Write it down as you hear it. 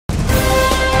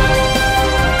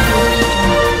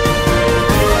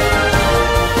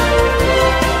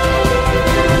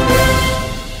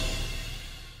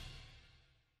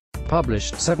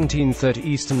published 17:30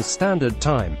 Eastern Standard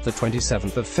Time, the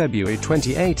 27th of February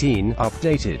 2018,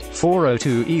 updated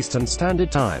 4:02 Eastern Standard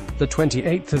Time, the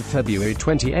 28th of February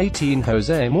 2018.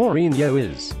 Jose Mourinho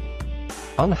is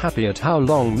unhappy at how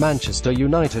long Manchester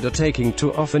United are taking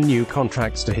to offer new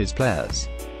contracts to his players.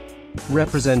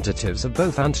 Representatives of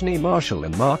both Anthony Martial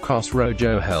and Marcos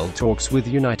Rojo held talks with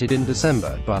United in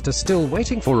December, but are still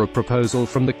waiting for a proposal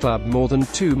from the club more than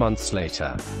 2 months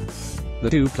later. The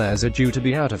two players are due to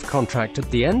be out of contract at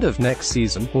the end of next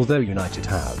season, although United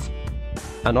have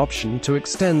an option to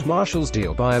extend Martial's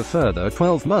deal by a further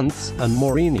 12 months, and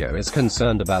Mourinho is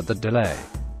concerned about the delay.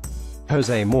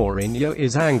 Jose Mourinho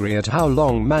is angry at how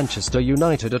long Manchester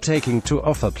United are taking to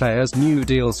offer players new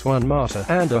deals. Juan Mata,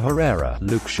 Ander Herrera,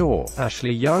 Luke Shaw,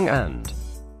 Ashley Young and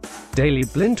Daley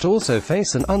Blind also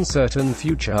face an uncertain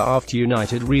future after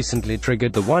United recently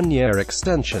triggered the one-year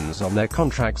extensions on their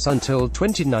contracts until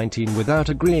 2019 without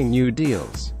agreeing new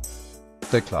deals.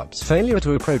 The club's failure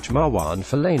to approach Marouane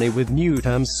Fellaini with new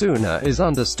terms sooner is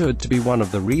understood to be one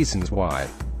of the reasons why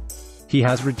he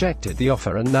has rejected the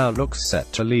offer and now looks set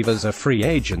to leave as a free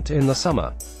agent in the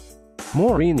summer.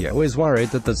 Mourinho is worried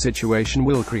that the situation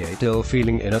will create ill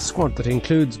feeling in a squad that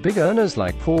includes big earners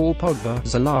like Paul Pogba,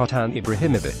 Zlatan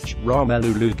Ibrahimovic,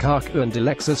 Romelu Lukaku and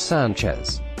Alexis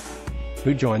Sanchez,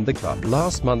 who joined the club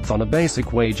last month on a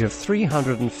basic wage of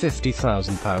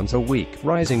 £350,000 a week,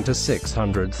 rising to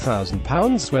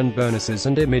 £600,000 when bonuses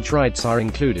and image rights are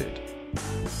included.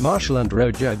 Martial and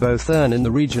Rojo both earn in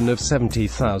the region of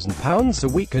 £70,000 a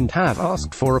week and have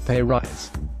asked for a pay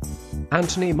rise.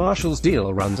 Anthony Martial's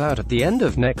deal runs out at the end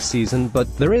of next season,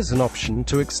 but there is an option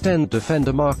to extend.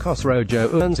 Defender Marcos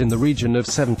Rojo earns in the region of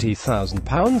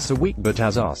 £70,000 a week but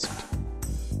has asked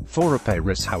for a pay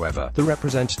rise. However, the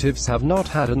representatives have not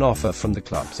had an offer from the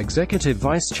club's executive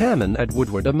vice chairman Ed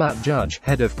Woodward or Matt Judge,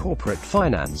 head of corporate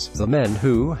finance, the men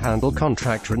who handle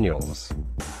contract renewals.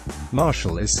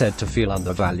 Martial is said to feel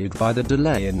undervalued by the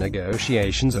delay in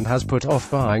negotiations and has put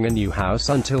off buying a new house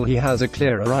until he has a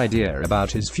clearer idea about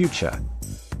his future.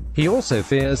 He also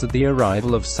fears that the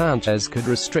arrival of Sanchez could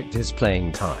restrict his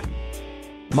playing time.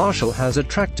 Martial has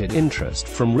attracted interest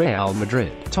from Real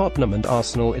Madrid, Tottenham and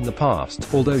Arsenal in the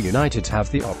past, although United have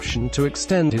the option to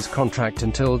extend his contract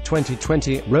until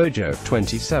 2020. Rojo,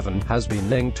 27, has been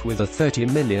linked with a £30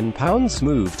 million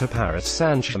move to Paris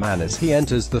Saint-Germain as he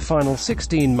enters the final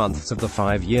 16 months of the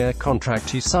 5-year contract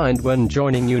he signed when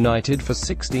joining United for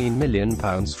 £16 million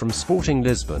from Sporting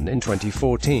Lisbon in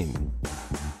 2014.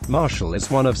 Martial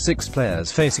is one of 6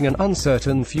 players facing an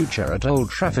uncertain future at Old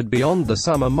Trafford beyond the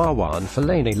summer. Marouane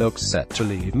Fellaini looks set to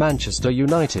leave Manchester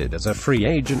United as a free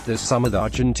agent this summer. The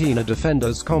Argentina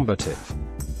defender's combative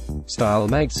style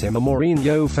makes him a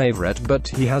Mourinho favourite, but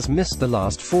he has missed the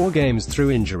last 4 games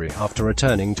through injury after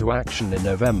returning to action in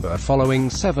November following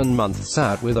 7 months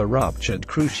out with a ruptured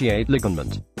cruciate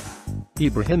ligament.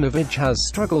 Ibrahimovic has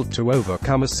struggled to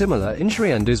overcome a similar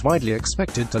injury and is widely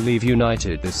expected to leave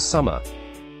United this summer.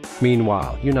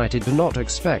 Meanwhile, United do not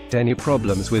expect any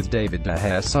problems with David De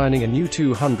Gea signing a new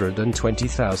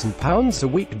 £220,000 a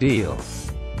week deal.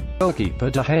 Goalkeeper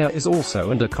De Gea is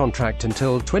also under contract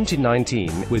until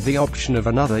 2019, with the option of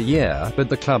another year, but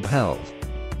the club held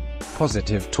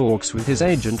positive talks with his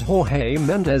agent Jorge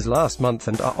Mendes last month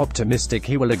and are optimistic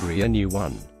he will agree a new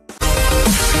one.